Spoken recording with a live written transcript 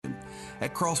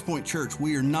At Crosspoint Church,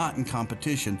 we are not in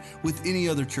competition with any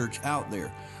other church out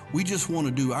there. We just want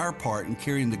to do our part in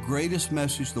carrying the greatest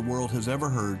message the world has ever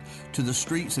heard to the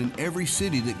streets in every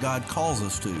city that God calls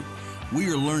us to. We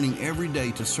are learning every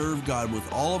day to serve God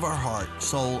with all of our heart,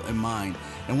 soul, and mind,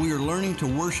 and we are learning to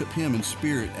worship Him in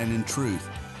spirit and in truth.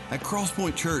 At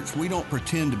Crosspoint Church, we don't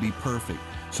pretend to be perfect,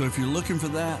 so if you're looking for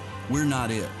that, we're not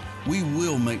it. We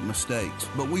will make mistakes,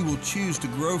 but we will choose to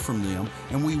grow from them,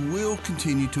 and we will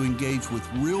continue to engage with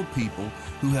real people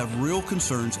who have real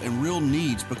concerns and real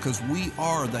needs because we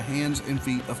are the hands and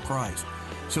feet of Christ.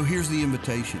 So here's the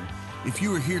invitation. If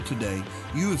you are here today,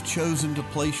 you have chosen to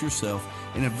place yourself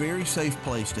in a very safe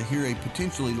place to hear a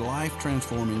potentially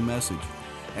life-transforming message.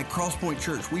 At Crosspoint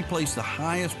Church, we place the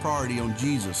highest priority on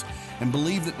Jesus and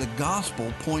believe that the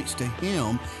gospel points to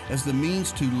Him as the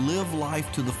means to live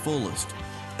life to the fullest.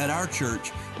 At our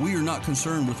church, we are not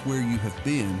concerned with where you have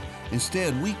been.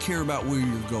 Instead, we care about where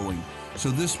you're going. So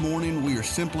this morning, we are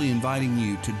simply inviting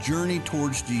you to journey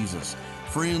towards Jesus.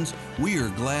 Friends, we are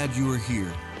glad you are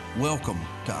here. Welcome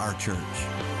to our church.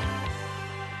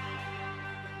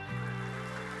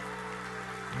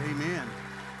 Amen.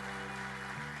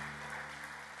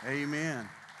 Amen.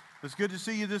 It's good to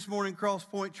see you this morning,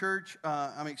 Crosspoint Church.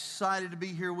 I'm excited to be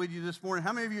here with you this morning.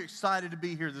 How many of you are excited to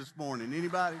be here this morning?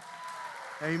 Anybody?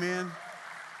 Amen.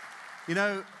 You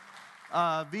know,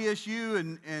 VSU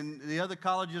and the other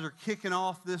colleges are kicking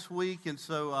off this week, and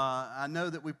so I know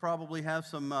that we probably have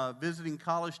some visiting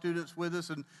college students with us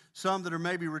and some that are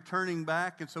maybe returning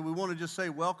back, and so we want to just say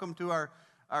welcome to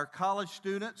our college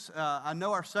students. I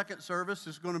know our second service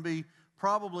is going to be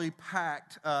probably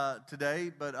packed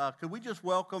today, but could we just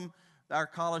welcome our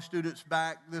college students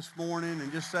back this morning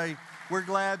and just say we're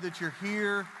glad that you're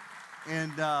here.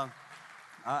 And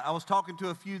I was talking to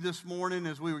a few this morning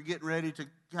as we were getting ready to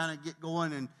kind of get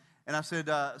going, and I said,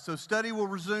 so study will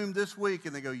resume this week,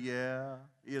 and they go, yeah,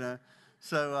 you know.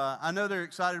 So I know they're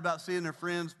excited about seeing their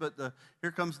friends, but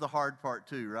here comes the hard part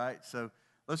too, right? So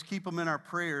let's keep them in our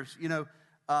prayers. You know,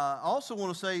 I also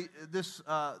want to say this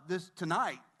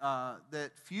tonight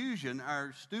that Fusion,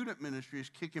 our student ministry, is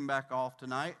kicking back off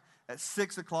tonight at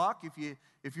 6 o'clock.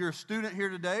 If you're a student here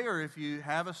today, or if you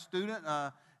have a student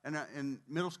in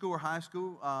middle school or high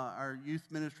school, our youth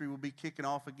ministry will be kicking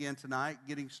off again tonight,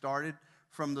 getting started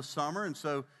from the summer. And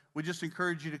so we just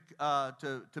encourage you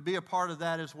to be a part of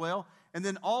that as well. And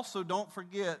then also don't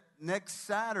forget, next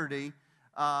Saturday,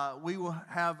 we will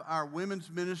have our women's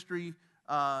ministry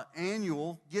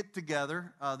annual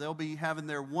get-together. They'll be having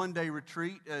their one-day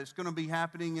retreat. It's going to be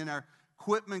happening in our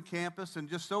Quitman campus, and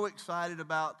just so excited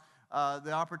about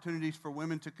the opportunities for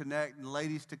women to connect and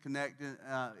ladies to connect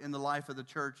in the life of the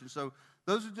church. And so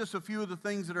those are just a few of the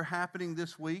things that are happening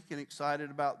this week, and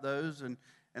excited about those. And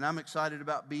I'm excited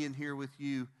about being here with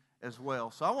you as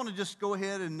well. So I want to just go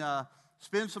ahead and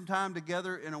spend some time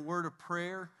together in a word of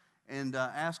prayer and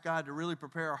ask God to really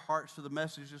prepare our hearts for the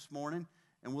message this morning,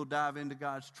 and we'll dive into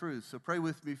God's truth. So pray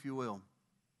with me if you will.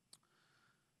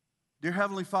 Dear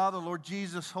Heavenly Father, Lord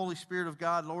Jesus, Holy Spirit of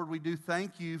God, Lord, we do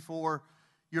thank you for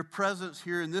your presence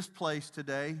here in this place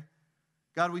today.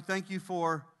 God, we thank you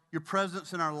for your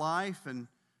presence in our life, and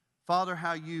Father,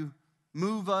 how you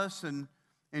move us and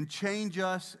change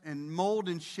us and mold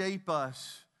and shape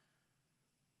us,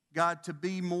 God, to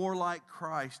be more like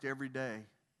Christ every day.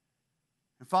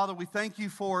 And Father, we thank you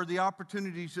for the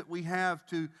opportunities that we have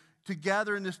to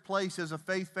gather in this place as a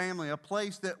faith family, a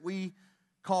place that we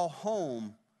call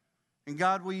home. And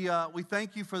God, we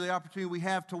thank you for the opportunity we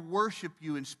have to worship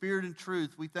you in spirit and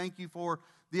truth. We thank you for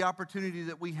the opportunity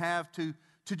that we have to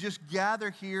just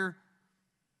gather here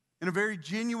in a very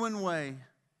genuine way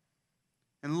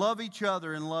and love each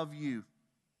other and love you.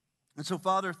 And so,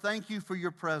 Father, thank you for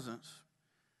your presence.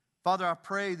 Father, I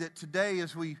pray that today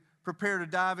as we prepare to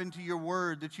dive into your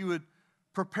word, that you would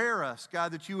prepare us,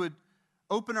 God, that you would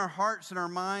open our hearts and our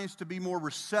minds to be more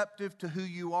receptive to who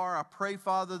you are. I pray,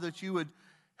 Father, that you would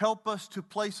help us to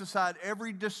place aside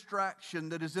every distraction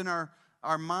that is in our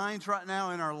minds right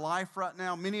now, in our life right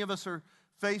now. Many of us are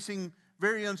facing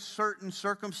very uncertain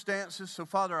circumstances. So,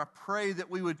 Father, I pray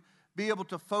that we would be able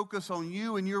to focus on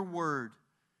you and your word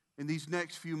in these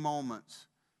next few moments.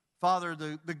 Father,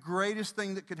 the greatest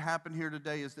thing that could happen here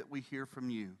today is that we hear from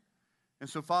you. And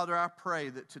so, Father, I pray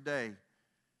that today,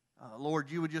 Lord,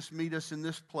 you would just meet us in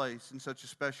this place in such a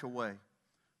special way.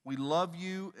 We love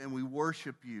you and we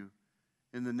worship you.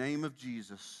 In the name of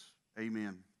Jesus,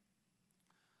 amen.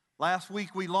 Last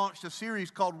week we launched a series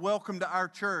called Welcome to Our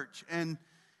Church, and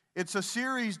it's a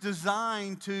series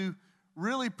designed to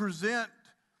really present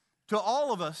to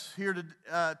all of us here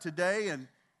today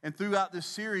and throughout this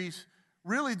series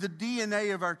really the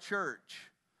DNA of our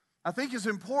church. I think it's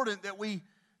important that we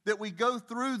go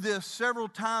through this several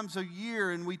times a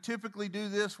year, and we typically do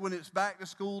this when it's back to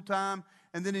school time,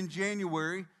 and then in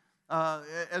January,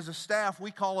 as a staff,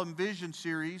 we call them Vision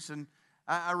Series. And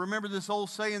I remember this old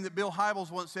saying that Bill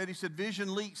Hybels once said. He said,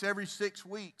 vision leaks every 6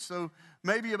 weeks. So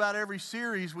maybe about every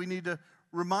series we need to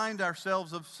remind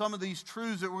ourselves of some of these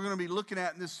truths that we're going to be looking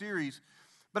at in this series.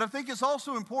 But I think it's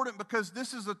also important because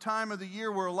this is a time of the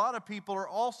year where a lot of people are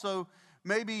also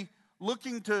maybe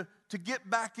looking to get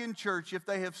back in church if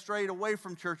they have strayed away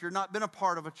from church or not been a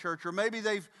part of a church. Or maybe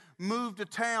they've moved to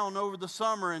town over the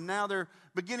summer and now they're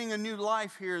beginning a new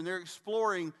life here and they're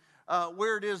exploring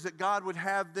where it is that God would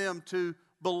have them to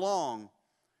belong.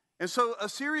 And so a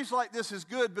series like this is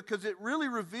good because it really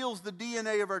reveals the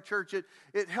DNA of our church.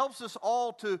 It helps us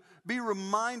all to be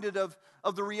reminded of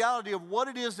the reality of what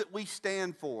it is that we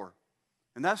stand for.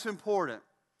 And that's important.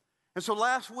 And so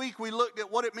last week we looked at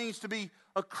what it means to be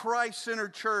a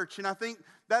Christ-centered church. And I think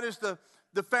that is the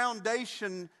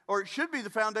foundation, or it should be the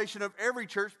foundation of every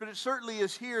church, but it certainly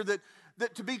is here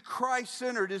that to be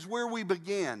Christ-centered is where we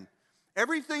begin.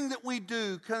 Everything that we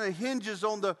do kind of hinges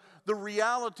on the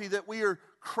reality that we are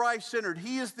Christ-centered.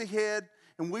 He is the head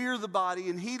and we are the body,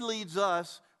 and He leads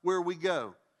us where we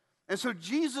go. And so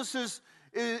Jesus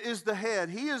is the head.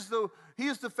 He is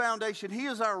the foundation. He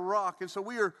is our rock. And so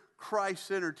we are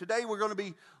Christ-centered. Today we're going to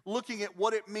be looking at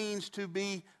what it means to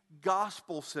be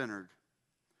gospel-centered.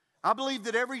 I believe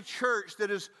that every church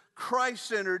that is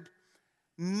Christ-centered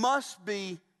must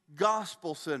be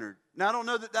gospel-centered. Now, I don't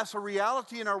know that that's a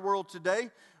reality in our world today,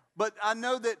 but I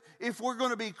know that if we're going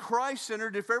to be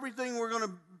Christ-centered, if everything we're going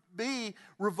to be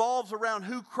revolves around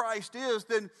who Christ is,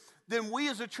 then we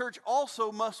as a church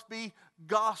also must be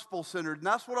gospel-centered. And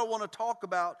that's what I want to talk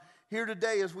about here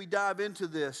today as we dive into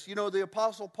this. You know, the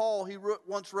Apostle Paul, he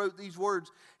once wrote these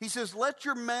words. He says, let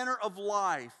your manner of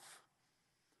life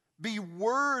be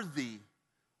worthy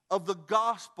of the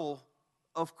gospel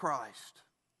of Christ.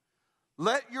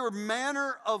 Let your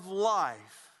manner of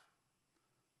life,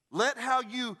 let how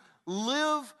you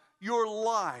live your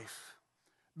life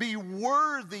be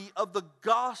worthy of the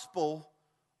gospel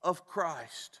of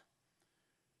Christ.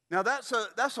 Now that's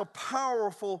a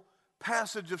powerful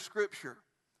passage of Scripture.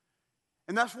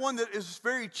 And that's one that is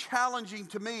very challenging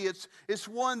to me. It's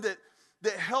one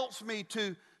that helps me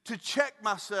to check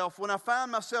myself when I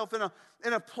find myself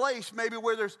in a place maybe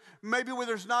where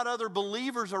there's not other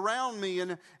believers around me,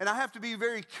 and I have to be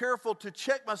very careful to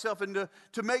check myself and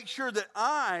to make sure that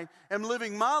I am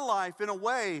living my life in a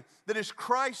way that is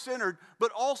Christ-centered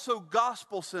but also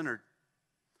gospel-centered.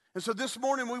 And so this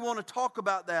morning we want to talk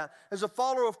about that. As a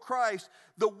follower of Christ,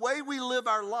 the way we live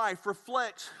our life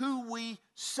reflects who we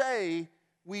say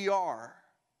we are.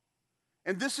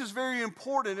 And this is very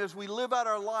important as we live out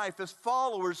our life as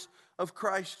followers of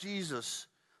Christ Jesus.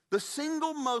 The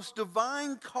single most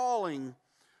divine calling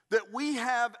that we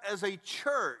have as a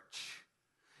church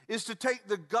is to take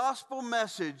the gospel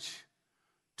message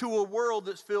to a world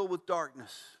that's filled with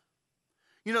darkness.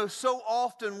 You know, so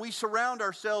often we surround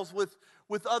ourselves with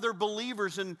other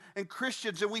believers and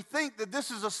Christians, and we think that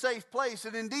this is a safe place,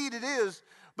 and indeed it is.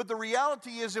 But the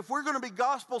reality is, if we're going to be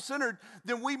gospel-centered,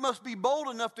 then we must be bold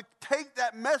enough to take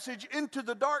that message into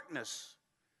the darkness.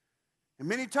 And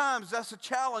many times that's a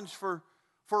challenge for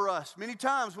us. Many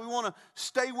times we want to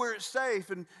stay where it's safe,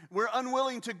 and we're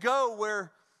unwilling to go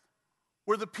where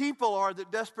the people are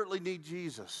that desperately need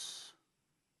Jesus.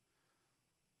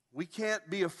 We can't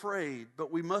be afraid,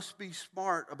 but we must be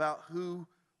smart about who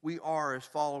we are as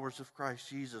followers of Christ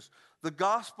Jesus. The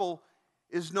gospel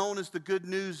is known as the good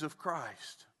news of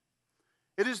Christ.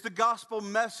 It is the gospel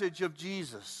message of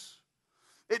Jesus.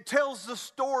 It tells the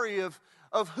story of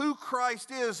who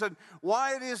Christ is and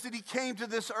why it is that He came to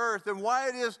this earth and why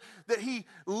it is that He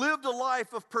lived a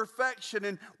life of perfection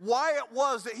and why it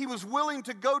was that He was willing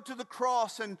to go to the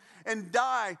cross and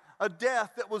die a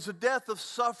death that was a death of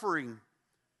suffering,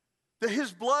 that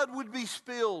His blood would be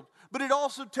spilled. But it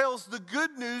also tells the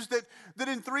good news that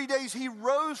in 3 days He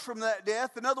rose from that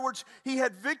death. In other words, He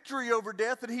had victory over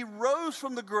death and He rose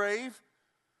from the grave.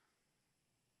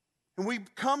 And we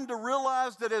come to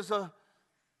realize that as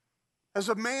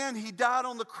a man, He died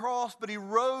on the cross, but He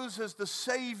rose as the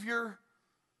Savior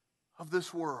of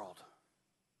this world.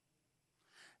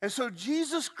 And so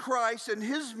Jesus Christ and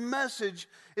His message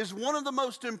is one of the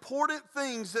most important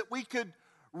things that we could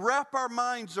wrap our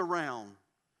minds around.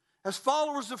 As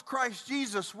followers of Christ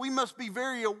Jesus, we must be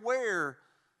very aware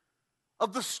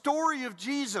of the story of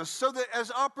Jesus so that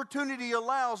as opportunity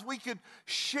allows, we could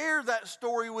share that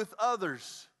story with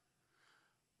others.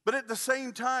 But at the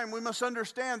same time, we must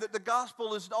understand that the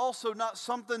gospel is also not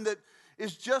something that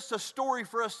is just a story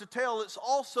for us to tell. It's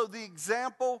also the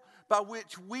example by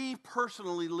which we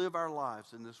personally live our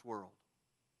lives in this world.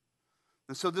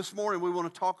 And so this morning we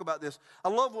want to talk about this. I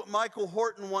love what Michael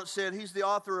Horton once said. He's the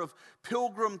author of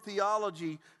Pilgrim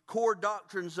Theology, Core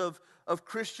Doctrines of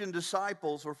Christian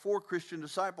Disciples, or for Christian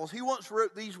Disciples. He once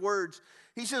wrote these words.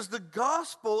 He says, the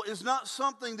gospel is not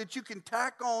something that you can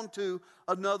tack on to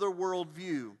another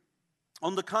worldview.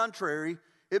 On the contrary,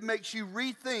 it makes you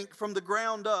rethink from the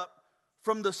ground up,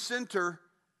 from the center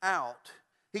out.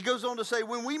 He goes on to say,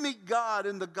 when we meet God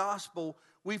in the gospel,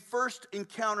 we first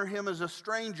encounter him as a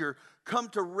stranger, come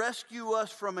to rescue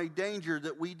us from a danger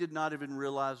that we did not even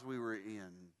realize we were in.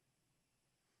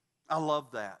 I love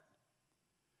that.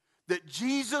 That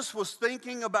Jesus was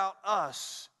thinking about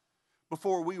us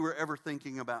before we were ever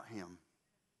thinking about him.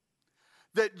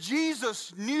 That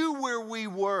Jesus knew where we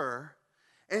were,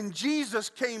 and Jesus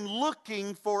came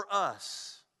looking for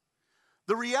us.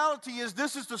 The reality is,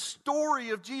 this is the story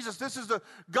of Jesus. This is the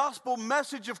gospel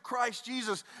message of Christ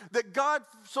Jesus, that God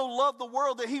so loved the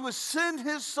world that he would send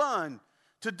his son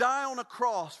to die on a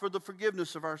cross for the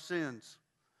forgiveness of our sins.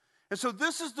 And so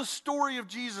this is the story of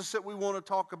Jesus that we want to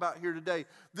talk about here today.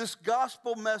 This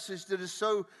gospel message that is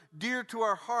so dear to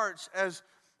our hearts as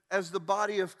the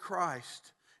body of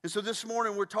Christ. And so this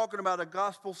morning we're talking about a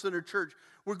gospel-centered church.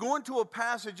 We're going to a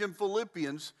passage in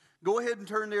Philippians. Go ahead and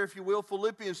turn there if you will,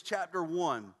 Philippians chapter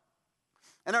 1.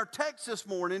 And our text this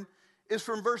morning is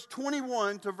from verse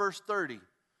 21 to verse 30.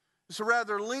 It's a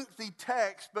rather lengthy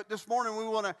text, but this morning we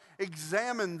want to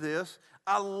examine this.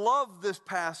 I love this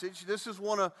passage. This is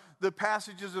one of the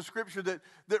passages of Scripture that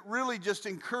really just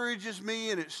encourages me,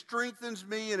 and it strengthens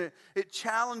me, and it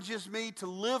challenges me to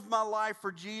live my life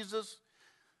for Jesus.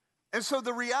 And so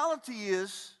the reality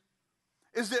is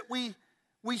that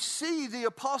we see the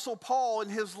Apostle Paul in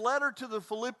his letter to the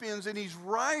Philippians, and he's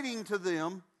writing to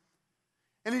them,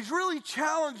 and he's really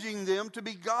challenging them to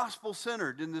be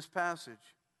gospel-centered in this passage.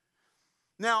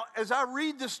 Now, as I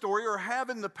read this story, or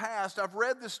have in the past, I've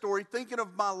read this story thinking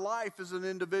of my life as an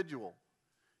individual.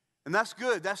 And that's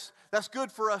good. That's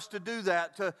good for us to do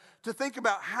that, to think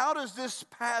about how does this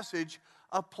passage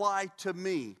apply to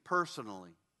me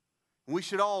personally. And we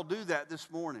should all do that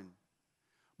this morning.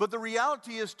 But the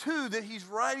reality is, too, that he's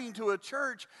writing to a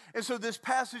church. And so this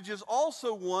passage is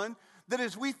also one that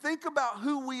as we think about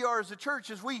who we are as a church,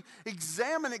 as we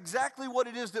examine exactly what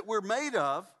it is that we're made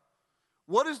of,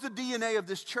 what is the DNA of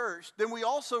this church, then we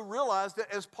also realize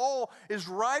that as Paul is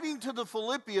writing to the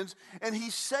Philippians and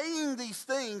he's saying these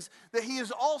things, that he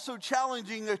is also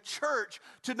challenging a church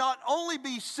to not only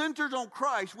be centered on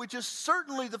Christ, which is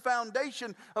certainly the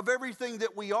foundation of everything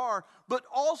that we are, but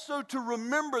also to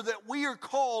remember that we are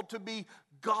called to be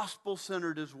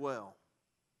gospel-centered as well.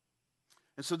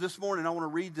 And so this morning I want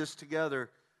to read this together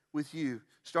with you,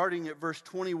 starting at verse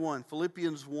 21,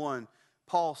 Philippians 1.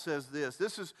 Paul says this.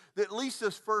 At least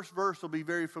this first verse will be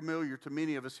very familiar to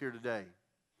many of us here today.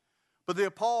 But the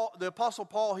Apostle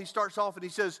Paul, he starts off and he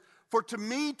says, for to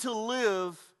me to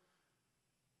live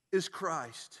is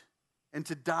Christ, and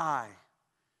to die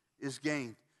is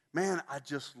gain. Man, I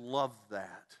just love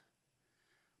that.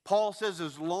 Paul says,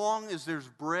 as long as there's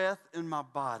breath in my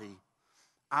body,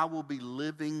 I will be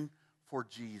living for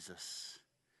Jesus.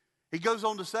 He goes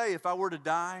on to say, if I were to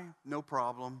die, no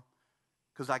problem,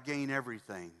 because I gain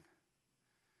everything.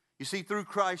 You see, through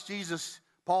Christ Jesus,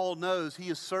 Paul knows, he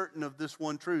is certain of this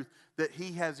one truth, that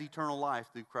he has eternal life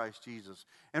through Christ Jesus.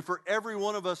 And for every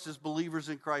one of us as believers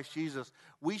in Christ Jesus,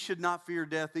 we should not fear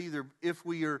death either if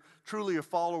we are truly a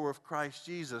follower of Christ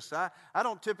Jesus. I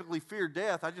don't typically fear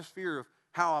death. I just fear of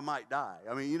how I might die.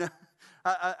 I mean, you know,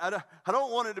 I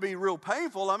don't want it to be real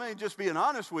painful. I mean, just being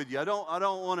honest with you. I don't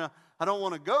want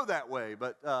to go that way.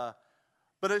 But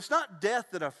it's not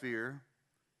death that I fear.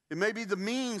 It may be the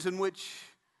means in which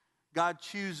God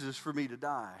chooses for me to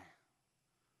die,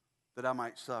 that I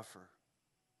might suffer.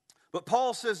 But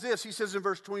Paul says this, he says in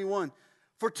verse 21,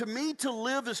 for to me to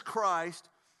live is Christ,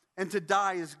 and to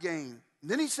die is gain.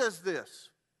 And then he says this,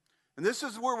 and this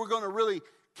is where we're going to really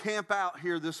camp out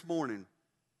here this morning.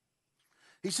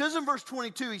 He says in verse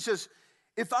 22, he says,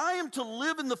 if I am to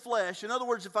live in the flesh, in other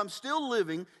words, if I'm still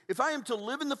living, if I am to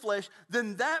live in the flesh,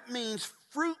 then that means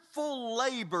fruitful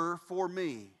labor for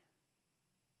me.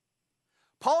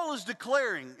 Paul is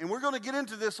declaring, and we're going to get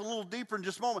into this a little deeper in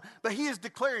just a moment, but he is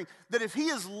declaring that if he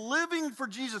is living for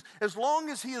Jesus, as long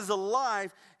as he is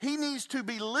alive, he needs to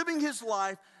be living his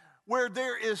life where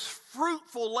there is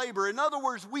fruitful labor. In other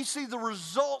words, we see the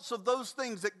results of those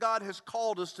things that God has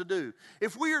called us to do.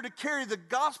 If we are to carry the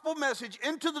gospel message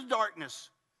into the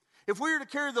darkness, if we are to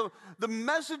carry the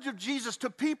message of Jesus to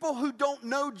people who don't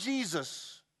know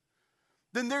Jesus,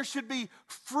 then there should be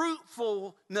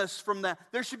fruitfulness from that.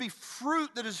 There should be fruit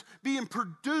that is being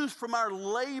produced from our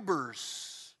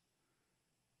labors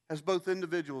as both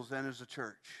individuals and as a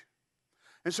church.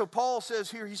 And so Paul says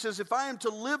here, he says, if I am to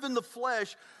live in the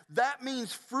flesh, that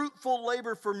means fruitful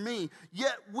labor for me.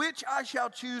 Yet which I shall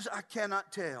choose, I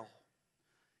cannot tell.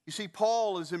 You see,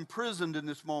 Paul is imprisoned in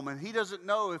this moment. He doesn't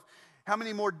know how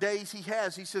many more days he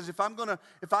has. He says, if I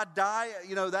die,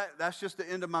 that's just the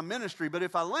end of my ministry. But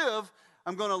if I live,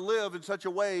 I'm going to live in such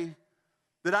a way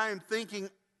that I am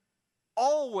thinking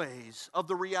always of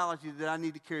the reality that I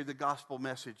need to carry the gospel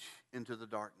message into the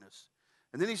darkness.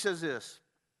 And then he says this,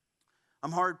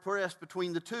 I'm hard pressed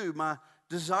between the two. My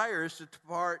desire is to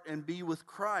depart and be with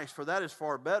Christ, for that is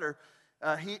far better.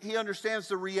 He understands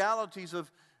the realities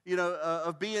of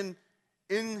being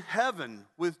in heaven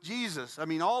with Jesus. I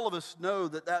mean, all of us know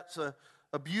that that's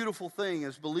a beautiful thing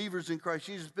as believers in Christ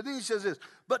Jesus. But then he says this,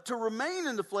 but to remain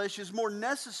in the flesh is more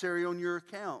necessary on your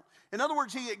account. In other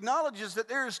words, he acknowledges that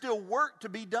there is still work to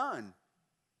be done.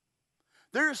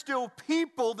 There are still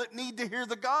people that need to hear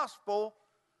the gospel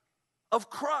of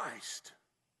Christ.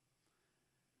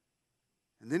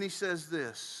 And then he says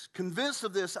this, convinced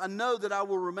of this, I know that I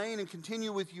will remain and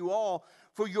continue with you all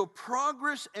for your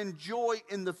progress and joy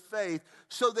in the faith,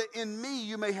 so that in me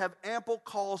you may have ample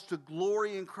cause to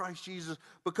glory in Christ Jesus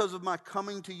because of my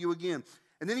coming to you again.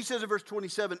 And then he says in verse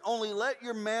 27, only let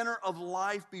your manner of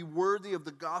life be worthy of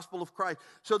the gospel of Christ,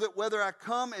 so that whether I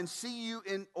come and see you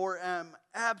or am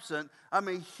absent, I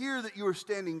may hear that you are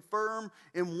standing firm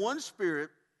in one spirit,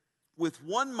 with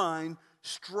one mind,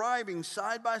 striving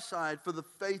side by side for the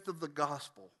faith of the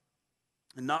gospel,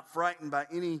 and not frightened by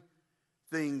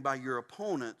anything by your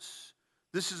opponents.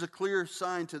 This is a clear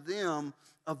sign to them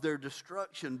of their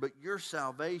destruction, but your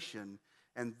salvation,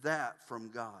 and that from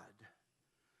God.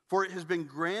 For it has been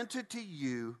granted to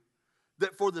you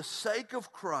that for the sake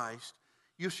of Christ,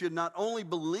 you should not only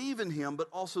believe in him, but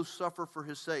also suffer for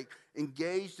his sake,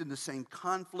 engaged in the same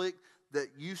conflict that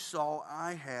you saw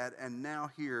I had, and now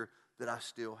hear that I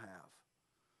still have.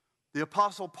 The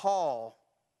Apostle Paul,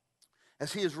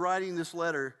 as he is writing this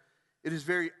letter, it is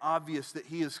very obvious that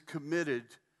he is committed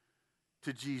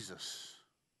to Jesus.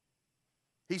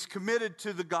 He's committed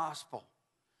to the gospel.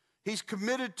 He's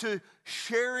committed to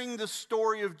sharing the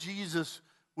story of Jesus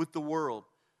with the world.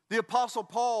 The Apostle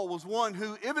Paul was one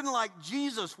who, even like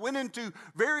Jesus, went into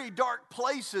very dark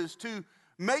places to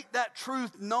make that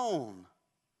truth known.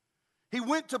 He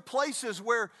went to places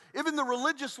where even the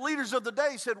religious leaders of the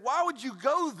day said, why would you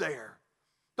go there?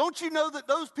 Don't you know that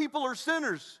those people are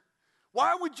sinners?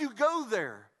 Why would you go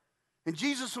there? And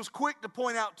Jesus was quick to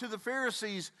point out to the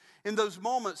Pharisees in those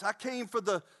moments, I came for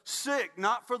the sick,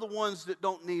 not for the ones that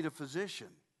don't need a physician.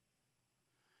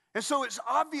 And so it's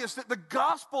obvious that the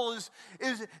gospel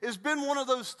has been one of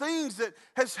those things that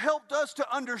has helped us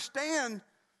to understand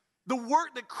the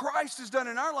work that Christ has done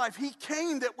in our life. He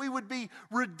came that we would be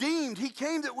redeemed. He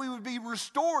came that we would be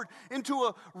restored into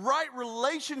a right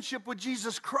relationship with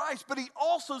Jesus Christ. But he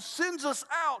also sends us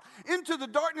out into the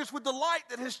darkness with the light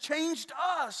that has changed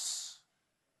us.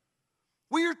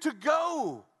 We are to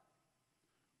go.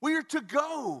 We are to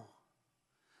go.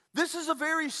 This is a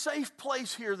very safe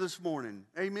place here this morning.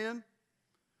 Amen?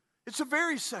 It's a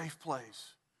very safe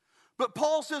place. But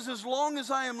Paul says, as long as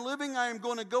I am living, I am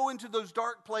going to go into those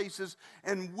dark places,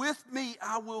 and with me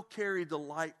I will carry the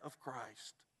light of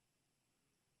Christ.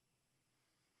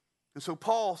 And so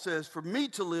Paul says, for me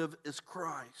to live is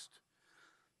Christ.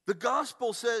 The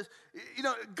gospel says,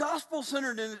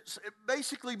 gospel-centered, it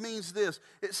basically means this.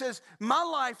 It says, my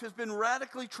life has been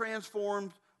radically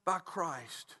transformed by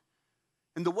Christ,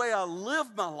 and the way I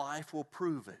live my life will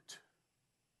prove it.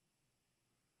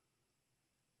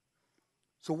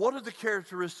 So what are the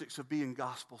characteristics of being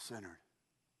gospel-centered?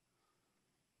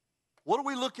 What do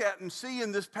we look at and see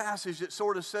in this passage that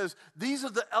sort of says these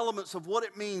are the elements of what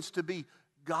it means to be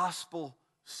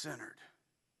gospel-centered?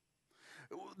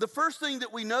 The first thing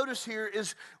that we notice here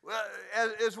is,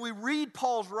 as we read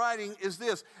Paul's writing, is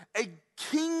this: a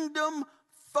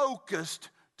kingdom-focused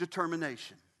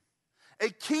determination. A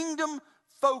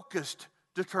kingdom-focused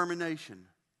determination.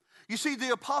 You see,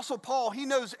 the Apostle Paul, he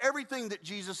knows everything that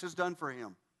Jesus has done for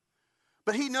him.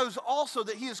 But he knows also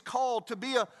that he is called to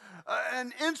be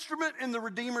an instrument in the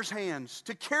Redeemer's hands,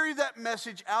 to carry that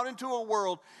message out into a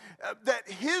world that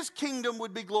his kingdom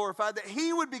would be glorified, that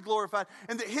he would be glorified,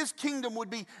 and that his kingdom would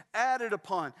be added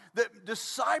upon, that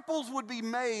disciples would be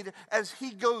made as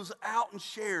he goes out and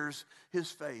shares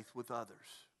his faith with others.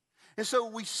 And so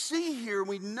we see here,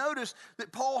 we notice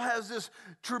that Paul has this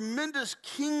tremendous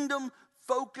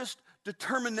kingdom-focused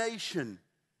determination.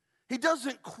 He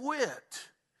doesn't quit.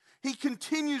 He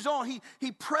continues on.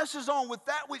 He presses on with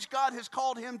that which God has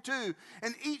called him to.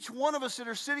 And each one of us that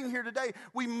are sitting here today,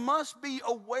 we must be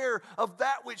aware of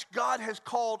that which God has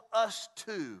called us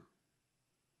to.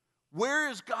 Where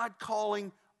is God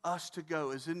calling us to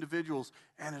go as individuals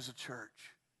and as a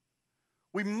church?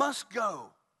 We must go.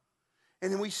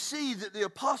 And then we see that the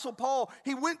Apostle Paul,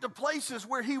 he went to places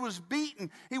where he was beaten.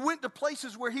 He went to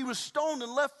places where he was stoned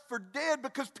and left for dead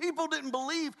because people didn't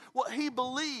believe what he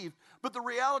believed. But the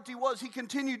reality was he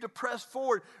continued to press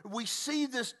forward. We see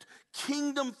this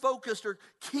kingdom-focused or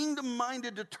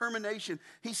kingdom-minded determination.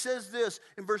 He says this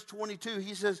in verse 22.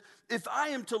 He says, if I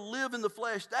am to live in the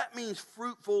flesh, that means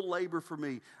fruitful labor for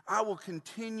me. I will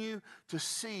continue to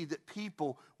see that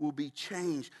people will be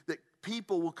changed, that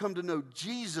people will come to know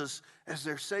Jesus as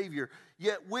their Savior.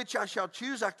 Yet which I shall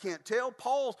choose, I can't tell.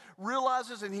 Paul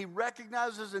realizes and he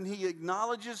recognizes and he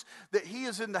acknowledges that he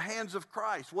is in the hands of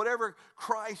Christ. Whatever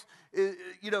Christ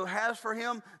has for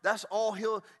him, that's all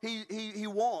he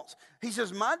wants. He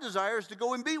says, my desire is to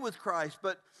go and be with Christ,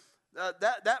 but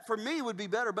that for me would be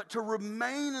better. But to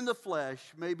remain in the flesh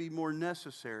may be more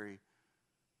necessary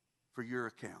for your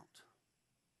account.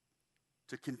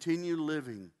 To continue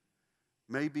living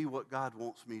may be what God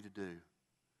wants me to do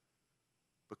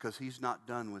because he's not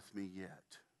done with me yet.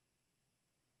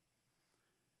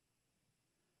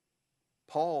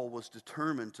 Paul was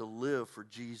determined to live for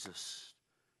Jesus,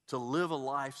 to live a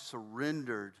life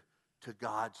surrendered to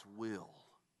God's will.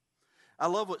 I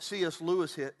love what C.S.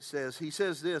 Lewis says. He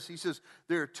says this. He says,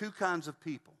 there are two kinds of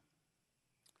people.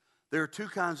 There are two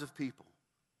kinds of people.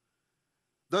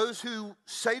 Those who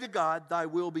say to God, thy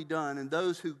will be done, and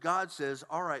those who God says,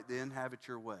 all right then, have it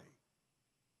your way.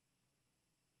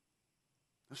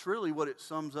 That's really what it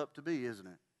sums up to be, isn't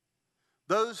it?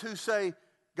 Those who say,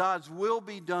 God's will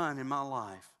be done in my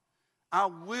life. I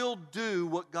will do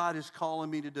what God is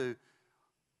calling me to do.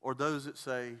 Or those that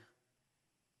say,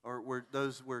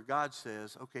 those where God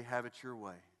says, okay, have it your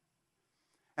way.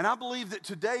 And I believe that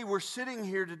today we're sitting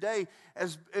here today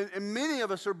and many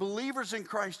of us are believers in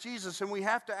Christ Jesus, and we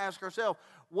have to ask ourselves,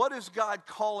 what is God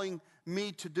calling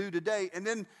me to do today? And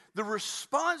then the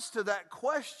response to that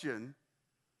question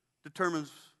determines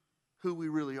who we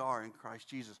really are in Christ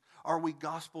Jesus. Are we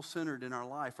gospel-centered in our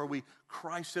life? Are we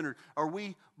Christ-centered? Are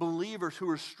we believers who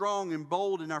are strong and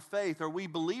bold in our faith? Are we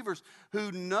believers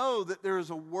who know that there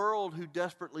is a world who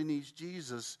desperately needs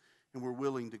Jesus and we're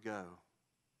willing to go?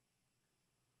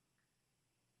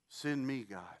 Send me,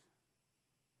 God.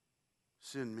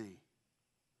 Send me.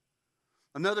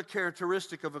 Another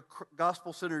characteristic of a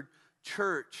gospel-centered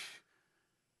church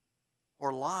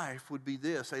or life would be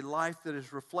this, a life that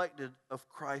is reflected of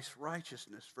Christ's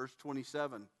righteousness. Verse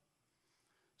 27.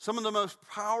 Some of the most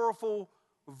powerful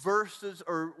verses,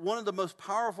 or one of the most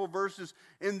powerful verses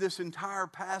in this entire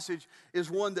passage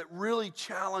is one that really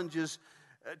challenges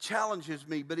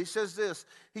me. But he says this.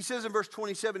 He says in verse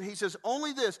 27, he says,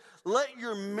 only this, let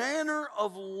your manner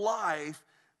of life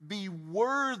be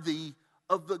worthy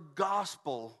of the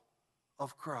gospel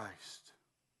of Christ.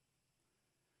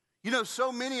 You know,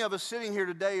 so many of us sitting here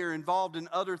today are involved in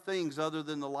other things other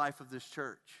than the life of this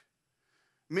church.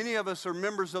 Many of us are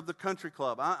members of the country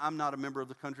club. I'm not a member of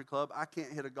the country club. I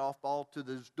can't hit a golf ball to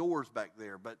those doors back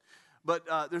there. But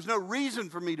there's no reason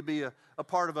for me to be a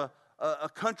part of a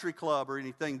country club or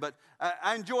anything. But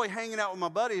I enjoy hanging out with my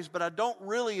buddies, but I don't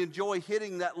really enjoy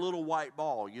hitting that little white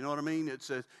ball. You know what I mean?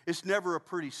 It's never a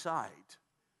pretty sight.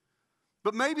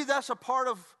 But maybe that's a part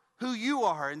of who you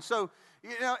are. And so,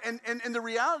 you know, and the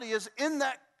reality is in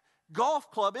that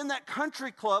golf club, in that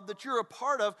country club that you're a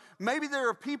part of, maybe there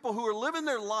are people who are living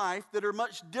their life that are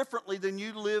much differently than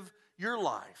you live your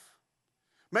life.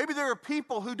 Maybe there are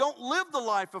people who don't live the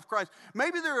life of Christ.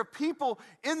 Maybe there are people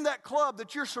in that club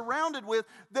that you're surrounded with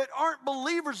that aren't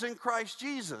believers in Christ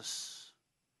Jesus.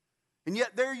 And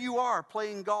yet there you are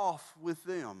playing golf with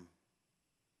them.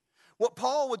 What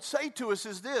Paul would say to us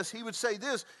is this. He would say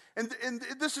this, and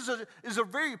this is a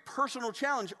very personal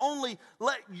challenge. Only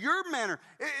let your manner.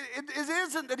 It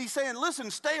isn't that he's saying, listen,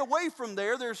 stay away from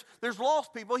there. There's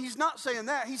lost people. He's not saying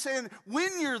that. He's saying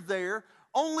when you're there,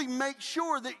 only make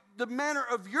sure that the manner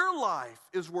of your life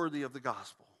is worthy of the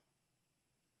gospel.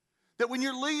 That when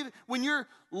you're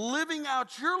living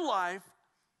out your life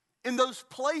in those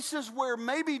places where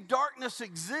maybe darkness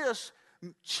exists,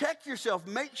 check yourself.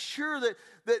 Make sure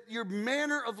that your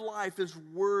manner of life is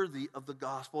worthy of the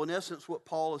gospel. In essence, what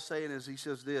Paul is saying is he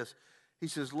says this. He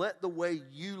says, let the way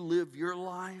you live your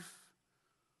life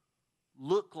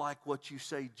look like what you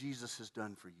say Jesus has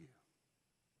done for you.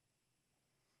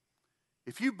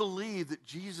 if you believe that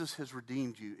Jesus has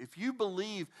redeemed you, if you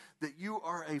believe that you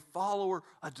are a follower,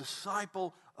 a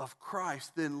disciple of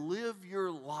Christ, then live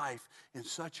your life in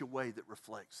such a way that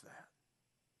reflects that.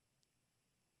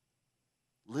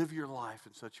 Live your life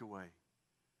in such a way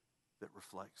that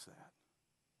reflects that.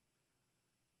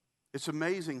 It's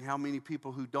amazing how many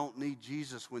people who don't need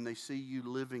Jesus, when they see you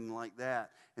living like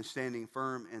that and standing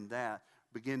firm in that,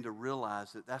 begin to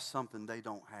realize that that's something they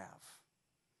don't have.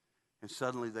 And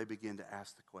suddenly they begin to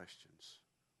ask the questions.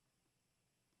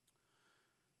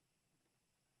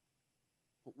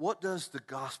 What does the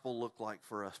gospel look like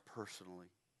for us personally?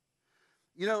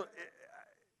 You know,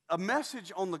 a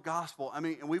message on the gospel,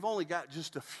 and we've only got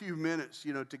just a few minutes,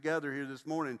 together here this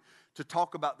morning to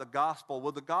talk about the gospel.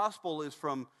 Well, the gospel is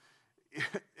from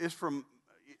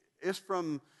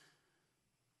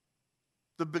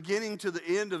the beginning to the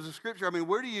end of the scripture.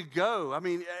 Where do you go?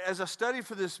 As I studied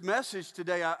for this message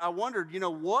today, I wondered,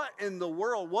 what in the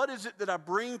world, what is it that I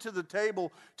bring to the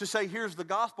table to say, here's the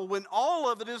gospel, when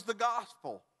all of it is the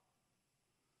gospel?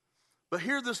 But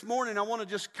here this morning, I want to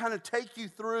just kind of take you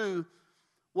through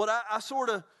what I sort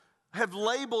of have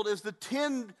labeled as the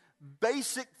 10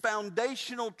 basic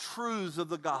foundational truths of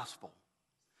the gospel.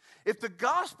 If the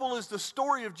gospel is the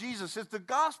story of Jesus, if the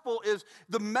gospel is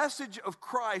the message of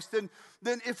Christ,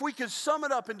 then if we could sum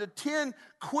it up into 10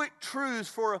 quick truths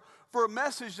for a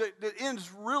message that ends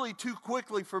really too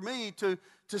quickly for me to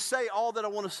say all that I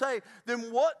want to say,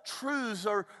 then what truths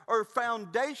are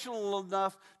foundational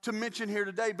enough to mention here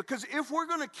today? Because if we're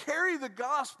going to carry the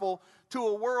gospel to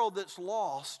a world that's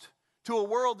lost, to a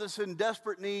world that's in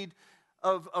desperate need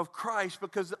of Christ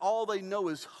because all they know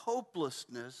is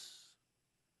hopelessness,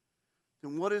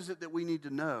 then what is it that we need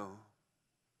to know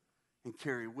and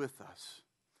carry with us?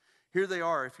 Here they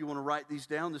are. If you want to write these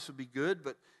down, this would be good.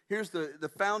 But here's the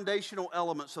foundational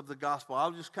elements of the gospel. I'll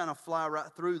just kind of fly right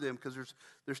through them because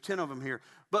there's 10 of them here.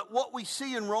 But what we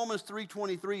see in Romans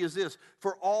 3:23 is this: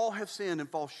 for all have sinned and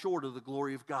fall short of the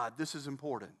glory of God. This is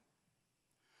important.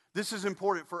 This is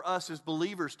important for us as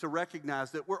believers to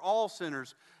recognize that we're all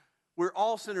sinners. We're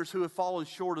all sinners who have fallen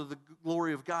short of the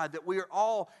glory of God, that we are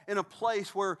all in a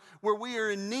place where we are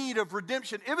in need of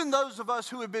redemption. Even those of us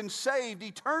who have been saved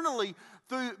eternally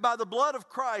by the blood of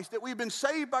Christ, that we've been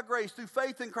saved by grace through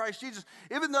faith in Christ Jesus,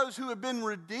 even those who have been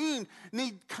redeemed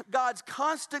need God's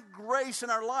constant grace in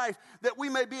our life that we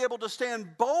may be able to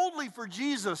stand boldly for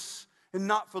Jesus and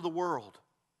not for the world.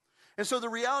 And so the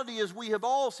reality is we have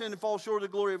all sinned and fall short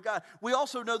of the glory of God. We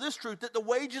also know this truth, that the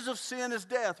wages of sin is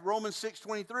death, Romans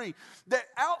 6:23. That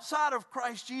outside of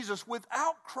Christ Jesus,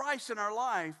 without Christ in our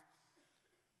life,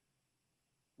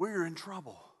 we're in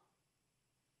trouble.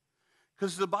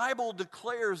 Because the Bible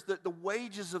declares that the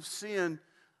wages of sin,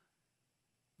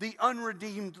 the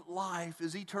unredeemed life,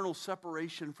 is eternal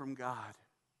separation from God.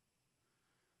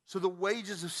 So the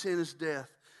wages of sin is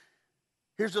death.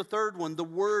 Here's the third one. The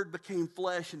Word became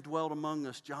flesh and dwelt among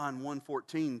us, John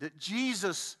 1:14. That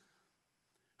Jesus,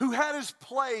 who had his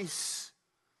place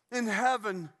in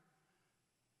heaven,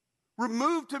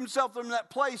 removed himself from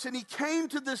that place and he came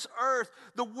to this earth.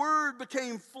 The Word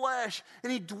became flesh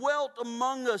and he dwelt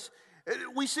among us.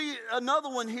 We see another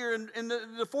one here, and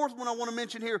the fourth one I want to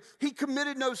mention here. He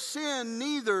committed no sin,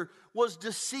 neither was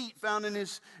deceit found in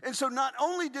his. And so not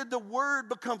only did the Word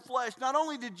become flesh, not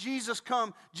only did Jesus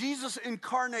come, Jesus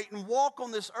incarnate and walk on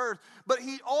this earth, but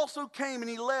he also came and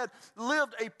he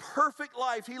lived a perfect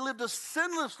life. He lived a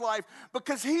sinless life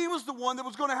because he was the one that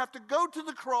was going to have to go to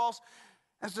the cross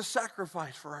as a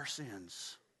sacrifice for our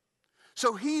sins.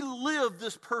 So he lived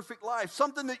this perfect life,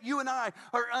 something that you and I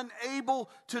are unable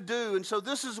to do. And so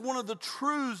this is one of the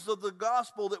truths of the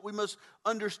gospel that we must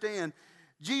understand.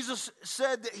 Jesus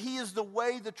said that he is the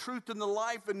way, the truth, and the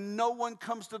life, and no one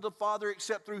comes to the Father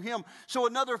except through him. So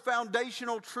another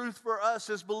foundational truth for us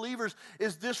as believers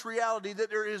is this reality, that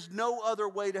there is no other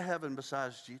way to heaven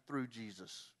besides through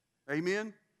Jesus.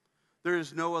 Amen? There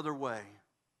is no other way.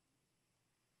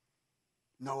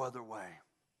 No other way.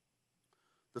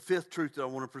 The fifth truth that I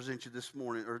want to present you this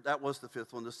morning, or that was the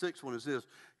fifth one. The sixth one is this: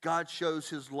 God shows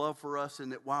his love for us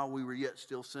in that while we were yet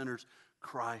still sinners,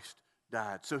 Christ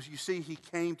died. So you see, he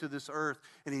came to this earth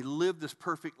and he lived this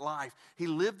perfect life. He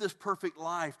lived this perfect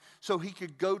life so he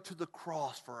could go to the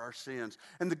cross for our sins.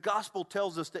 And the gospel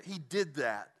tells us that he did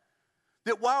that.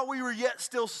 That while we were yet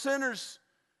still sinners,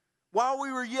 while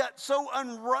we were yet so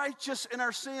unrighteous in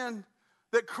our sin,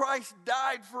 that Christ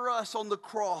died for us on the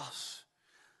cross.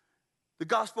 The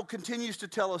gospel continues to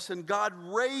tell us, and God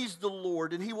raised the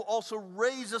Lord, and he will also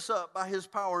raise us up by his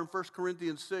power in 1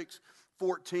 Corinthians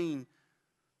 6:14.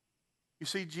 You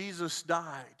see, Jesus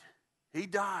died. He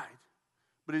died.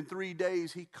 But in 3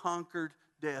 days, he conquered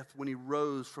death when he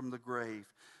rose from the grave.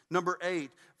 Number 8,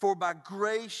 for by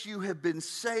grace you have been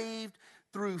saved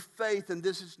through faith, and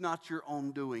this is not your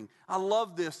own doing. I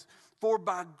love this. For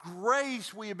by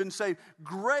grace we have been saved.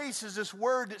 Grace is this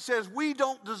word that says we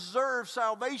don't deserve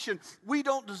salvation. We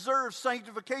don't deserve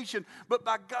sanctification. But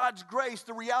by God's grace,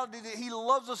 the reality that he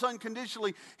loves us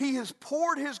unconditionally, he has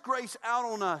poured his grace out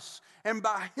on us. And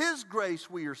by his grace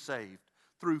we are saved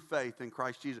through faith in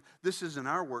Christ Jesus. This isn't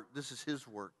our work. This is his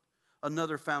work.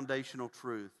 Another foundational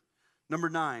truth. Number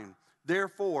 9.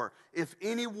 Therefore, if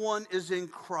anyone is in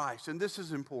Christ, and this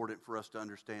is important for us to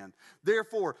understand.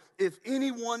 Therefore, if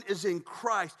anyone is in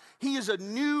Christ, he is a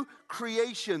new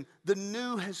creation. The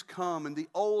new has come and the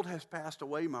old has passed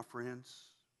away, my friends.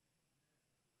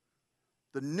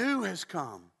 The new has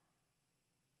come.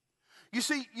 You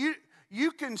see,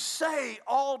 you can say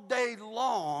all day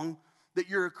long that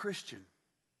you're a Christian.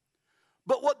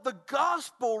 But what the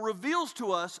gospel reveals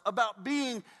to us about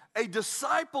being a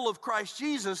disciple of Christ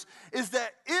Jesus is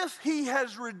that if he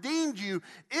has redeemed you,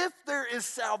 if there is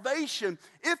salvation,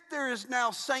 if there is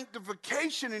now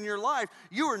sanctification in your life,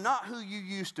 you are not who you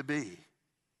used to be.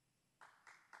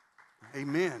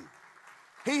 Amen.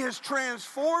 He has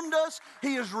transformed us.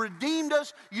 He has redeemed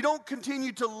us. You don't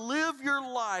continue to live your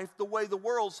life the way the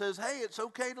world says, hey, it's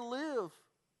okay to live.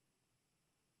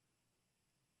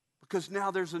 Because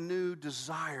now there's a new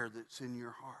desire that's in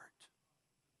your heart.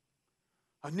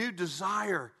 A new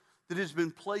desire that has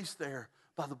been placed there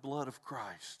by the blood of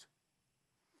Christ.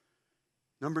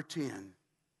 Number 10, and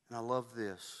I love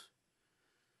this.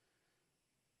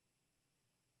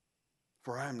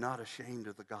 For I am not ashamed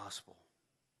of the gospel.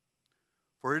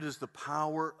 For it is the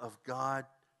power of God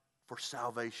for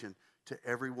salvation to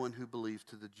everyone who believes,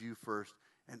 to the Jew first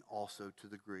and also to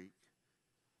the Greek.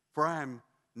 For I am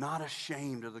not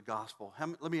ashamed of the gospel.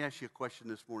 Let me ask you a question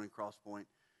this morning, Crosspoint.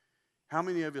 How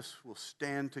many of us will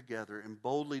stand together and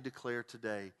boldly declare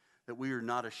today that we are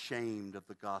not ashamed of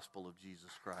the gospel of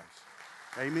Jesus Christ?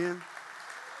 Amen?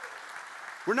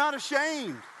 We're not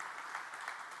ashamed.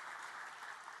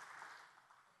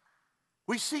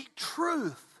 We seek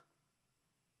truth.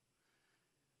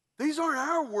 These aren't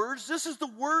our words. This is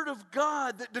the word of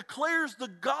God that declares the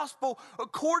gospel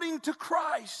according to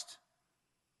Christ.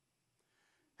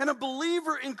 And a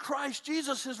believer in Christ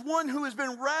Jesus is one who has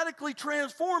been radically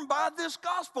transformed by this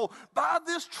gospel, by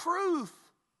this truth.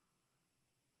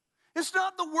 It's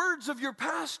not the words of your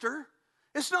pastor.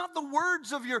 It's not the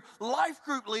words of your life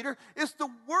group leader. It's the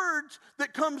words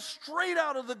that come straight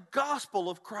out of the gospel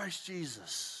of Christ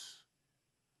Jesus.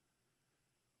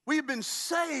 We have been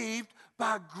saved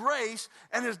by grace,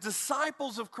 and as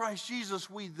disciples of Christ Jesus,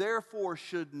 we therefore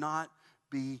should not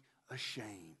be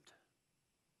ashamed.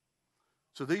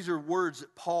 So these are words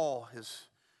that Paul has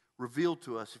revealed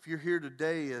to us. If you're here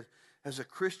today as a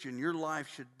Christian, your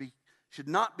life should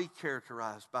not be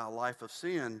characterized by a life of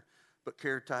sin, but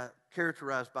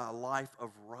characterized by a life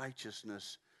of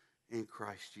righteousness in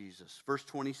Christ Jesus. Verse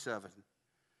 27,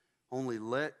 only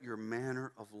let your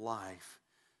manner of life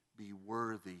be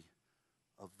worthy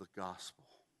of the gospel.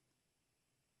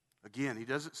 Again, he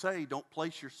doesn't say don't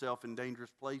place yourself in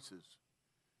dangerous places.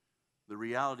 The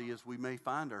reality is we may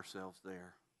find ourselves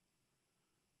there.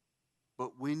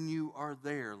 But when you are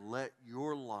there, let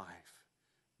your life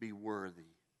be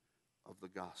worthy of the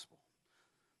gospel.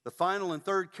 The final and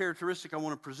third characteristic I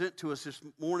want to present to us this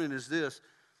morning is this,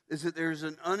 is that there's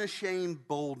an unashamed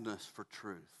boldness for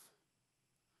truth.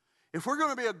 If we're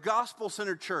going to be a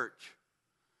gospel-centered church,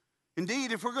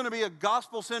 indeed, if we're going to be a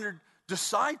gospel-centered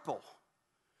disciple,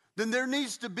 then there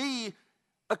needs to be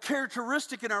a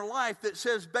characteristic in our life that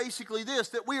says basically this,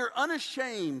 that we are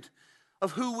unashamed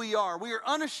of who we are. We are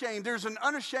unashamed. There's an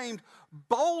unashamed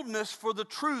boldness for the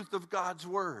truth of God's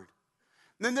word.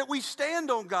 And that we stand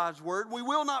on God's word. We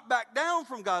will not back down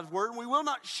from God's word. And we will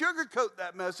not sugarcoat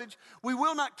that message. We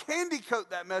will not candy coat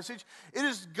that message. It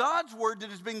is God's word that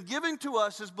has been given to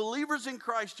us as believers in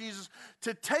Christ Jesus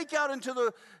to take out into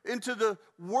the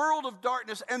world of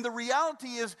darkness. And the reality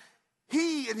is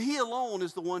He and He alone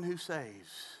is the one who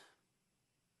saves.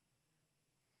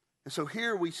 And so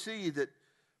here we see that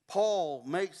Paul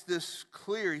makes this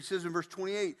clear. He says in verse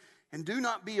 28, and do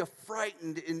not be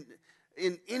frightened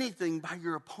in anything by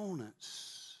your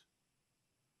opponents.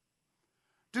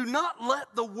 Do not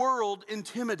let the world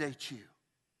intimidate you.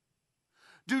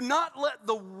 Do not let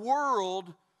the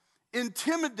world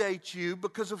intimidate you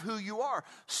because of who you are.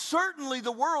 Certainly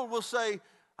the world will say,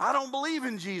 I don't believe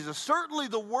in Jesus. Certainly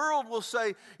the world will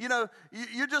say,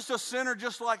 you're just a sinner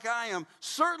just like I am.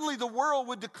 Certainly the world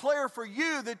would declare for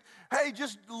you that, hey,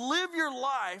 just live your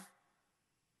life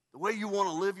the way you want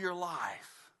to live your life.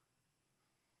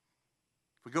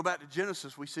 If We go back to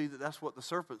Genesis, we see that that's what the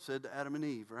serpent said to Adam and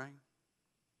Eve, right?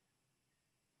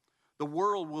 The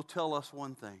world will tell us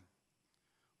one thing,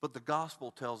 but the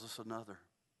gospel tells us another.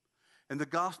 And the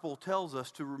gospel tells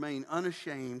us to remain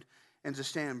unashamed and to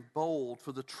stand bold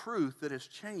for the truth that has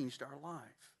changed our life.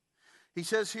 He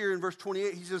says here in verse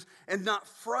 28, he says, and not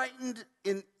frightened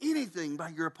in anything by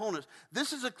your opponents.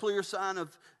 This is a clear sign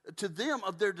to them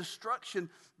of their destruction,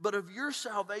 but of your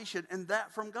salvation, and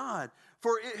that from God.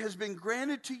 For it has been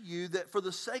granted to you that for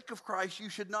the sake of Christ you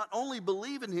should not only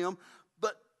believe in him,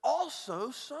 but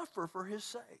also suffer for his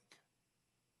sake.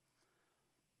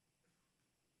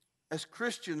 As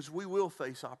Christians, we will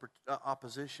face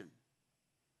opposition.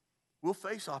 We'll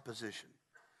face opposition.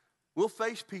 We'll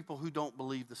face people who don't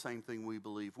believe the same thing we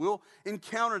believe. We'll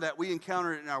encounter that. We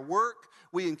encounter it in our work.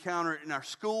 We encounter it in our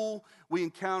school. We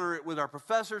encounter it with our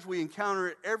professors. We encounter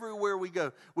it everywhere we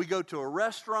go. We go to a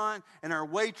restaurant and our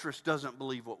waitress doesn't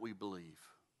believe what we believe.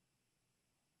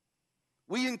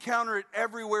 We encounter it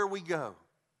everywhere we go.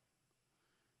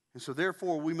 And so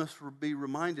therefore we must be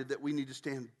reminded that we need to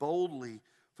stand boldly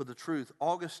for the truth.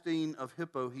 Augustine of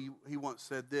Hippo, he once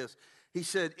said this. He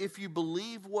said, if you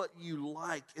believe what you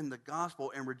like in the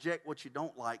gospel and reject what you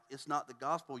don't like, it's not the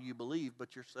gospel you believe,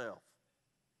 but yourself.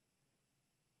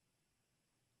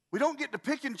 We don't get to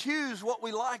pick and choose what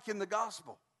we like in the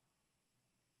gospel.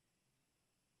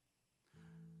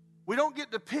 We don't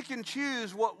get to pick and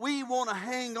choose what we want to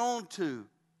hang on to.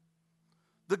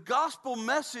 The gospel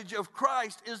message of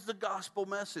Christ is the gospel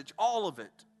message, all of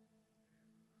it.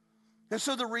 And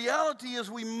so the reality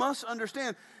is we must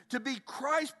understand to be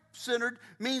Christ-centered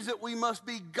means that we must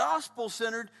be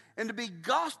gospel-centered, and to be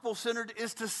gospel-centered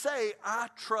is to say, I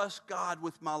trust God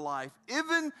with my life,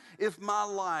 even if my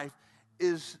life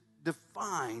is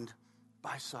defined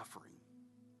by suffering.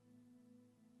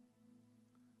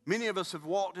 Many of us have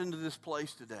walked into this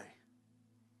place today,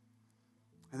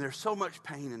 and there's so much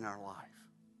pain in our life.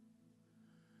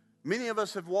 Many of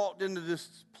us have walked into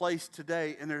this place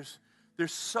today, and there's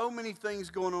so many things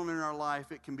going on in our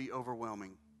life, it can be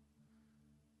overwhelming.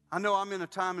 I know I'm in a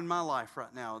time in my life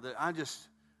right now that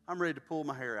I'm ready to pull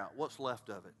my hair out. What's left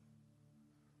of it?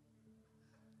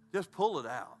 Just pull it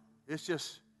out. It's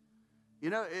just,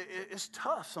 it's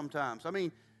tough sometimes. I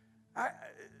mean,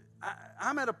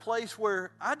 I'm at a place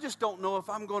where I just don't know if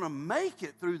I'm going to make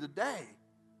it through the day.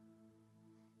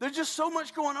 There's just so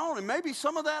much going on, and maybe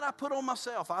some of that I put on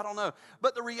myself. I don't know.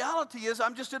 But the reality is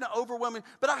I'm just in an overwhelming,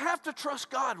 but I have to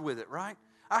trust God with it, right?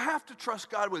 I have to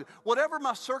trust God with it. Whatever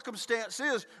my circumstance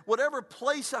is, whatever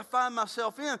place I find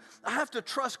myself in, I have to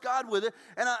trust God with it.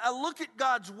 And I look at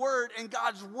God's word, and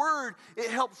God's word, it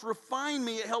helps refine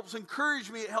me, it helps encourage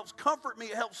me, it helps comfort me,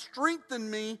 it helps strengthen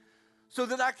me so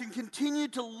that I can continue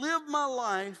to live my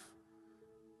life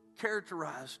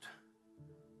characterized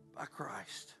by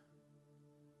Christ.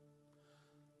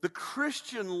 The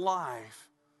Christian life,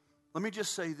 let me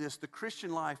just say this, the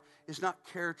Christian life is not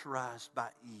characterized by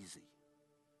easy.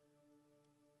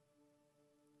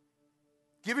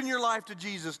 Giving your life to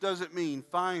Jesus doesn't mean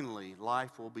finally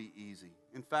life will be easy.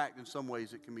 In fact, in some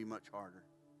ways it can be much harder.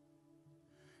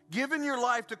 Giving your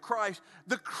life to Christ,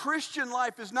 the Christian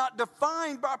life is not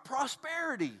defined by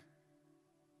prosperity.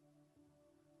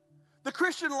 The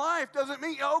Christian life doesn't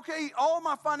mean, okay, all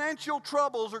my financial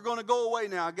troubles are going to go away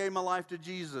now. I gave my life to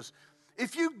Jesus.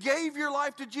 If you gave your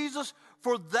life to Jesus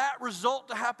for that result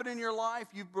to happen in your life,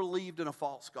 you've believed in a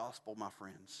false gospel, my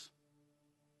friends.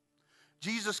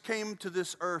 Jesus came to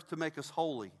this earth to make us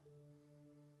holy,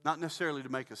 not necessarily to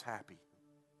make us happy.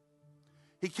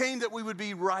 He came that we would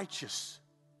be righteous,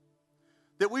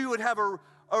 that we would have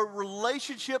a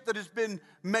relationship that has been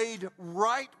made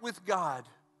right with God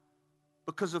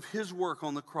because of his work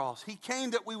on the cross. He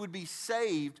came that we would be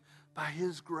saved by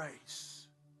his grace.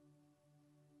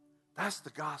 That's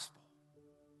the gospel.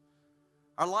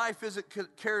 Our life isn't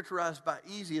characterized by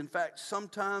easy. In fact,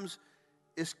 sometimes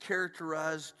it's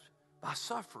characterized by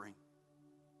suffering.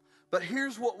 But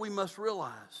here's what we must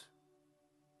realize,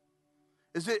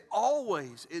 is that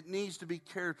always it needs to be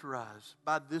characterized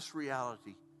by this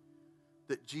reality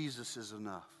that Jesus is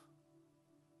enough.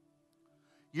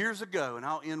 Years ago, and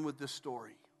I'll end with this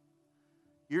story.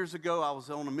 Years ago, I was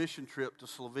on a mission trip to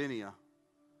Slovenia,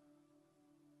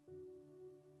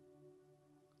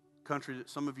 a country that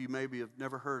some of you maybe have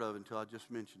never heard of until I just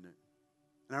mentioned it.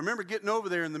 And I remember getting over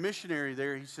there, and the missionary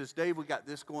there, he says, Dave, we got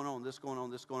this going on, this going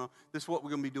on, this going on. This is what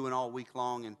we're going to be doing all week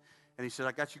long. And he said,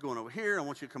 I got you going over here. I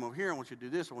want you to come over here. I want you to do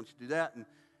this. I want you to do that. And,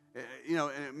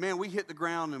 and man, we hit the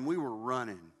ground, and we were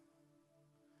running.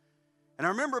 And I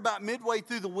remember about midway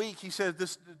through the week, he said,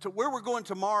 to where we're going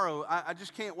tomorrow, I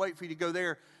just can't wait for you to go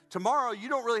there tomorrow you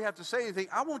don't really have to say anything.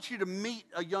 I want you to meet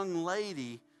a young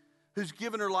lady who's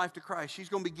given her life to Christ. She's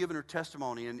going to be giving her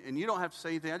testimony, and you don't have to say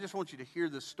anything. I just want you to hear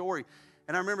this story.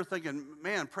 And I remember thinking,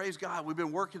 man, praise God, we've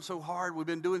been working so hard. We've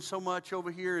been doing so much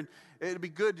over here, and it'd be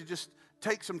good to just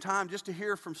take some time just to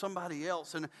hear from somebody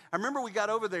else. And I remember we got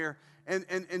over there,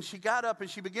 and she got up, and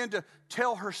she began to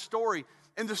tell her story.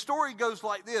 And the story goes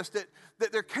like this,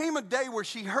 that there came a day where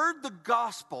she heard the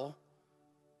gospel,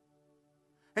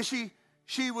 and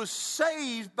she was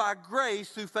saved by grace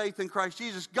through faith in Christ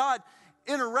Jesus. God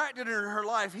interacted in her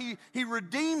life. He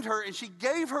redeemed her, and she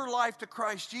gave her life to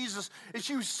Christ Jesus. And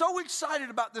she was so excited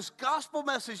about this gospel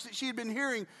message that she had been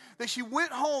hearing that she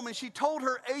went home and she told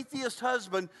her atheist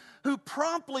husband, who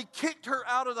promptly kicked her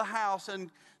out of the house and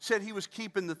said he was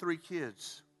keeping the 3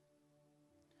 kids.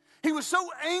 He was so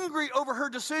angry over her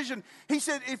decision. He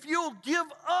said, if you'll give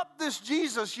up this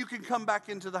Jesus, you can come back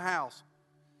into the house.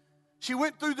 She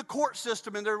went through the court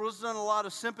system, and there wasn't a lot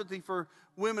of sympathy for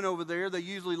women over there. They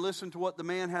usually listen to what the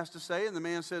man has to say, and the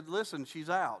man said, listen, she's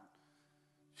out.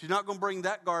 She's not going to bring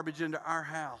that garbage into our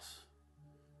house.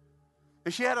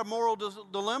 And she had a moral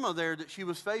dilemma there that she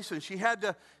was facing. She had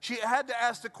to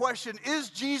ask the question, is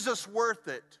Jesus worth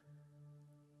it?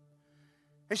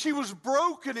 And she was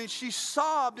broken, and she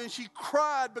sobbed, and she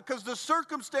cried because the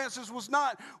circumstances was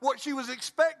not what she was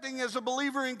expecting as a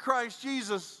believer in Christ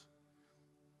Jesus.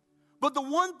 But the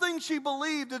one thing she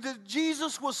believed is that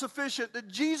Jesus was sufficient, that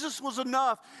Jesus was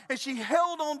enough, and she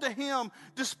held on to him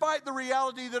despite the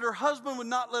reality that her husband would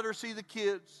not let her see the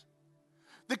kids.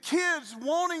 The kids,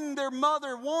 wanting their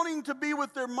mother, wanting to be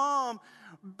with their mom,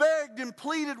 begged and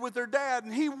pleaded with their dad,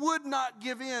 and he would not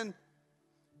give in.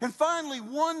 And finally,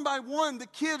 one by one, the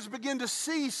kids began to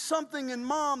see something in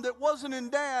mom that wasn't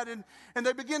in dad. And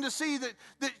they began to see that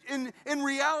in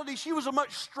reality, she was a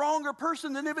much stronger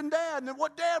person than even dad. And that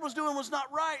what dad was doing was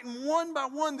not right. And one by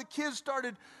one, the kids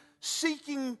started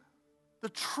seeking the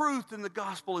truth in the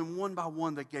gospel. And one by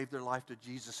one, they gave their life to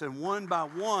Jesus. And one by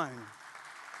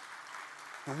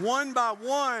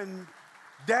one,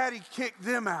 daddy kicked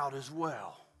them out as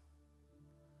well.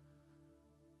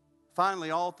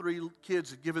 Finally, all 3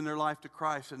 kids had given their life to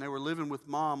Christ, and they were living with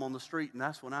mom on the street, and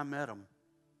that's when I met them.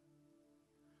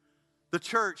 The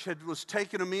church was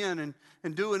taking them in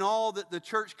and doing all that the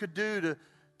church could do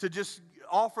to just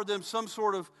offer them some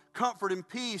sort of comfort and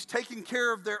peace, taking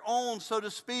care of their own, so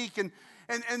to speak. And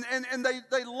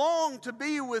they longed to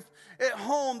be at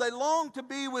home. They longed to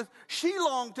be she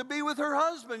longed to be with her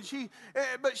husband.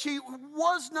 But she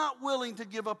was not willing to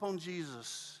give up on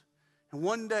Jesus. And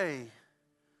one day,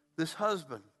 this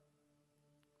husband,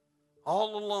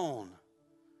 all alone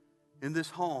in this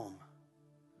home,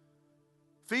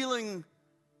 feeling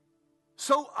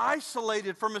so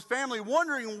isolated from his family,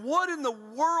 wondering what in the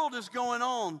world is going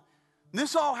on. And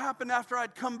this all happened after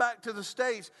I'd come back to the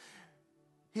States.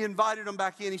 He invited them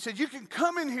back in. He said, you can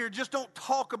come in here, just don't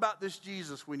talk about this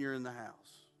Jesus when you're in the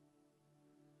house.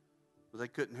 But they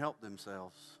couldn't help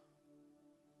themselves.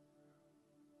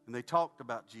 And they talked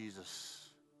about Jesus.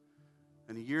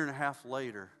 And a year and a half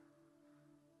later,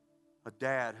 a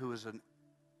dad who was an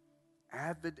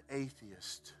avid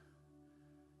atheist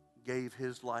gave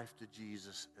his life to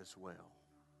Jesus as well.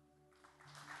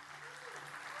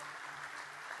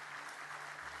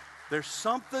 There's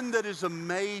something that is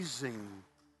amazing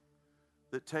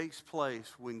that takes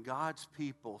place when God's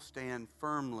people stand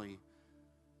firmly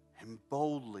and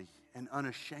boldly and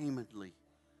unashamedly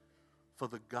for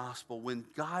the gospel. When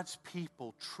God's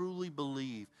people truly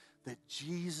believe that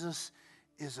Jesus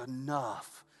is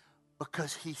enough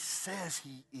because he says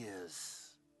he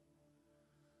is.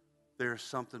 There's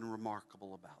something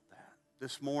remarkable about that.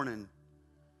 This morning,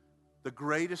 the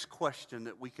greatest question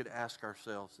that we could ask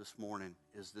ourselves this morning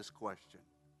is this question.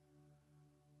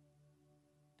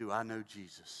 Do I know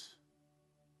Jesus?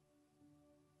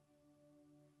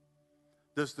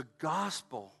 Does the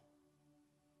gospel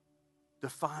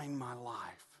define my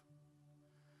life?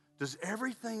 Does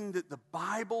everything that the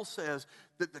Bible says,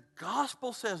 that the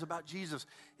gospel says about Jesus,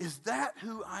 is that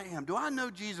who I am? Do I know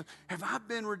Jesus? Have I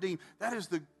been redeemed? That is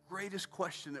the greatest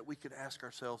question that we could ask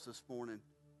ourselves this morning.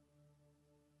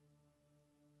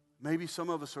 Maybe some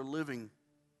of us are living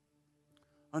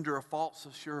under a false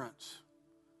assurance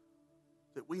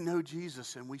that we know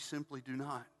Jesus and we simply do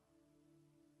not.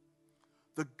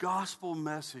 The gospel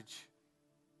message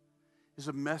is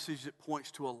a message that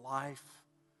points to a life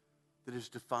that is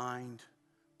defined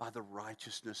by the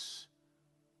righteousness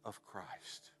of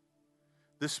Christ.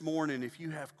 This morning, if you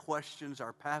have questions,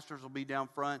 our pastors will be down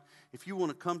front. If you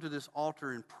want to come to this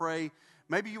altar and pray,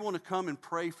 maybe you want to come and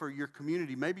pray for your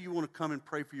community. Maybe you want to come and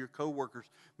pray for your coworkers.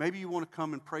 Maybe you want to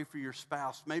come and pray for your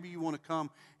spouse. Maybe you want to come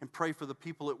and pray for the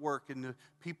people at work and the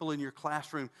people in your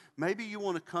classroom. Maybe you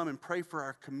want to come and pray for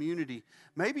our community.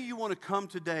 Maybe you want to come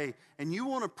today and you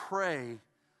want to pray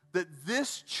that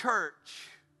this church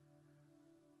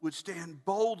would stand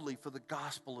boldly for the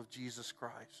gospel of Jesus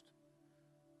Christ.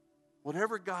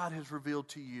 Whatever God has revealed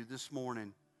to you this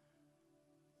morning,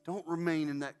 don't remain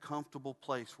in that comfortable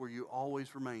place where you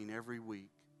always remain every week,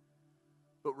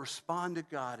 but respond to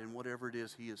God in whatever it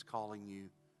is He is calling you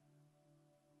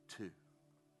to.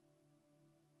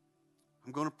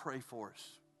 I'm going to pray for us,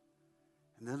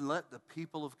 and then let the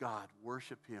people of God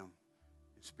worship Him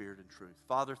in spirit and truth.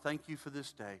 Father, thank you for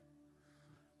this day.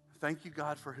 Thank you,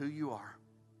 God, for who you are.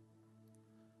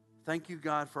 Thank you,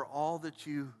 God, for all that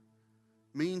you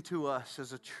mean to us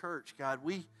as a church, God.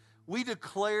 We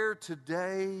declare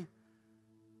today,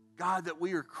 God, that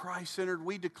we are Christ-centered.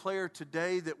 We declare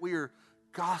today that we are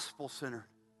gospel-centered.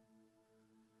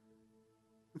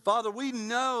 And Father, we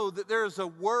know that there is a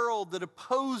world that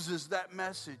opposes that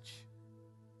message.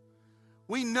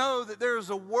 We know that there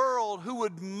is a world who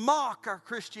would mock our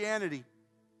Christianity.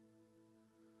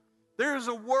 There is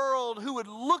a world who would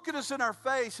look at us in our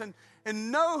face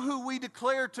and know who we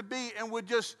declare to be and would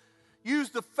just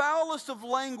use the foulest of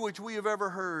language we have ever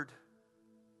heard.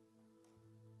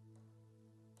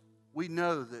 We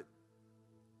know that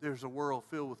there's a world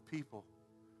filled with people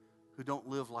who don't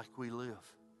live like we live.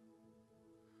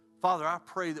 Father, I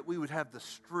pray that we would have the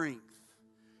strength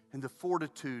and the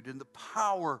fortitude and the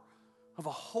power of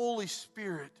a Holy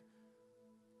Spirit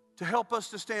to help us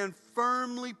to stand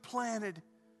firmly planted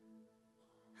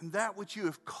in that which you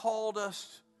have called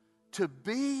us to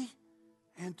be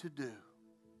and to do.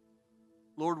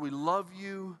 Lord, we love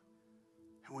you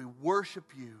and we worship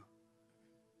you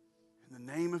in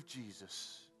the name of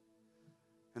Jesus.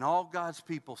 And all God's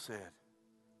people said,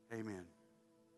 amen.